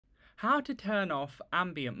How to turn off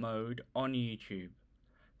ambient mode on YouTube.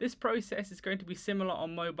 This process is going to be similar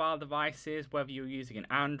on mobile devices, whether you're using an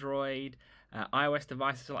Android, iOS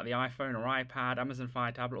devices like the iPhone or iPad, Amazon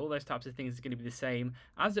Fire Tablet, all those types of things is going to be the same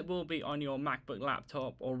as it will be on your MacBook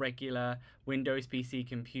laptop or regular Windows PC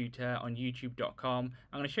computer on youtube.com.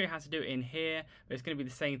 I'm going to show you how to do it in here, but it's going to be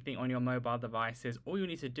the same thing on your mobile devices. All you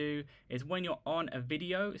need to do is when you're on a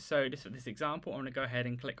video, so just for this example, I'm going to go ahead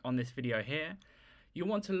and click on this video here. You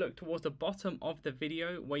want to look towards the bottom of the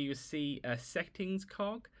video where you see a settings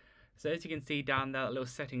cog. So as you can see down there, that little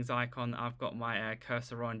settings icon I've got my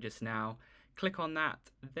cursor on just now. Click on that,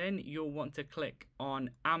 then you'll want to click on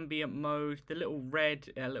ambient mode, the little red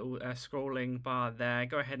scrolling bar there.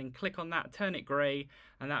 Go ahead and click on that, turn it grey,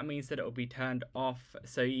 and that means that it will be turned off.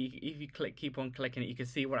 So if you keep on clicking it, you can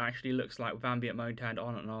see what it actually looks like with ambient mode turned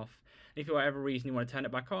on and off. If for whatever reason you want to turn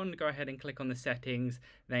it back on, go ahead and click on the settings,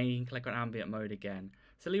 then you can click on ambient mode again.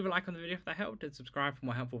 So leave a like on the video if that helped and subscribe for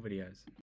more helpful videos.